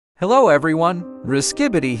Hello everyone,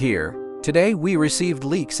 skibidi here. Today we received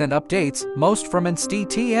leaks and updates, most from an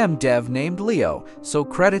STTM dev named Leo, so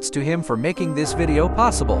credits to him for making this video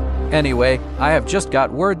possible. Anyway, I have just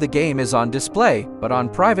got word the game is on display, but on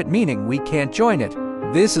private, meaning we can't join it.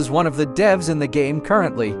 This is one of the devs in the game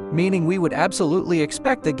currently, meaning we would absolutely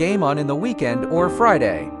expect the game on in the weekend or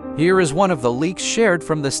Friday. Here is one of the leaks shared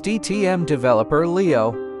from the STTM developer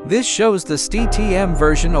Leo. This shows the STTM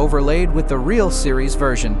version overlaid with the real series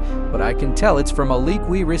version, but I can tell it's from a leak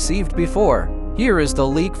we received before. Here is the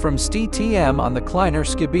leak from STTM on the cleaner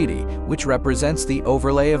skibidi, which represents the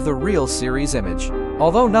overlay of the real series image.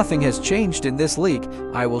 Although nothing has changed in this leak,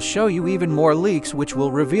 I will show you even more leaks which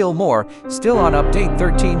will reveal more, still on update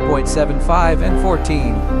 13.75 and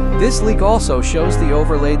 14. This leak also shows the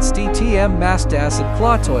overlaid STTM masked acid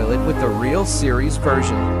claw toilet with the real series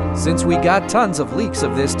version. Since we got tons of leaks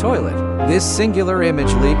of this toilet, this singular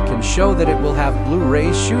image leak can show that it will have blue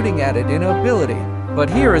rays shooting at it in ability. But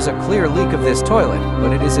here is a clear leak of this toilet,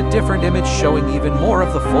 but it is a different image showing even more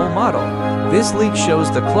of the full model. This leak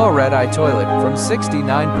shows the claw red eye toilet from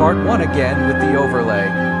 69 part 1 again with the overlay.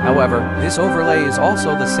 However, this overlay is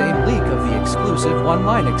also the same leak of the exclusive One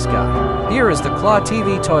Linux guy. Here is the claw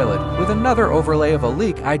TV toilet with another overlay of a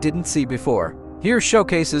leak I didn't see before. Here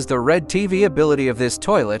showcases the red TV ability of this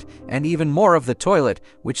toilet and even more of the toilet,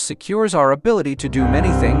 which secures our ability to do many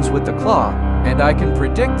things with the claw. And I can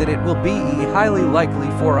predict that it will be highly likely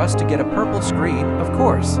for us to get a purple screen, of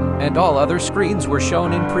course. And all other screens were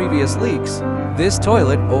shown in previous leaks. This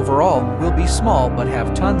toilet, overall, will be small but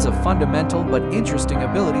have tons of fundamental but interesting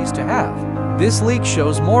abilities to have. This leak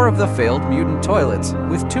shows more of the failed mutant toilets,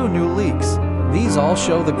 with 2 new leaks. These all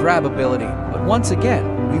show the grab ability, but once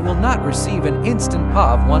again, we will not receive an instant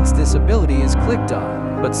POV once this ability is clicked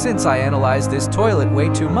on. But since I analyzed this toilet way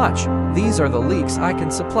too much, these are the leaks I can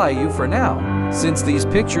supply you for now. Since these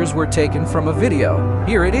pictures were taken from a video,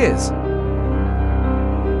 here it is.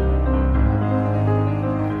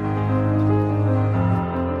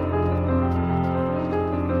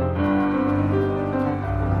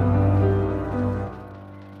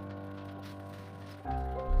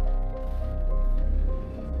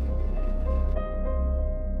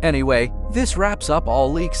 Anyway, this wraps up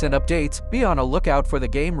all leaks and updates. Be on a lookout for the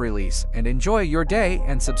game release, and enjoy your day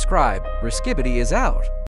and subscribe. skibidi is out.